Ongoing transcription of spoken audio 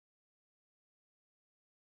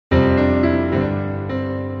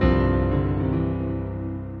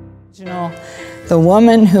You know, the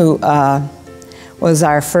woman who was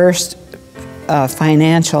our first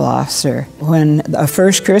financial officer, when the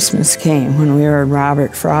first Christmas came, when we were in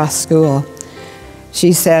Robert Frost School,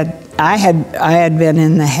 she said, I had been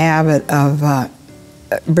in the habit of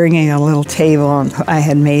bringing a little table, and I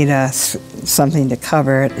had made something to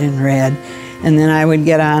cover it in red, and then I would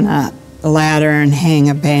get on a ladder and hang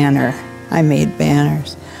a banner. I made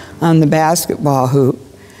banners on the basketball hoop.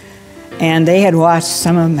 And they had watched,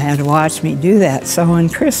 some of them had watched me do that. So when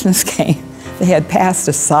Christmas came, they had passed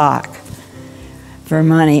a sock for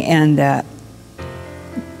money, and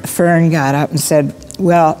Fern got up and said,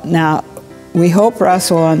 well, now, we hope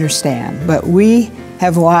Russ will understand, but we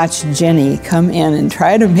have watched Jinny come in and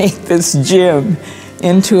try to make this gym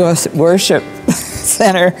into a worship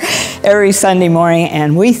center every Sunday morning,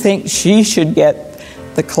 and we think she should get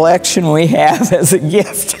the collection we have as a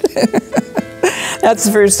gift. That's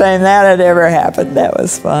the first time that had ever happened. That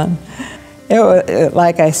was fun. It was,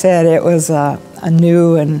 like I said, it was a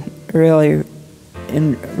new and really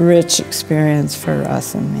rich experience for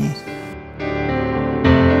Russ and me.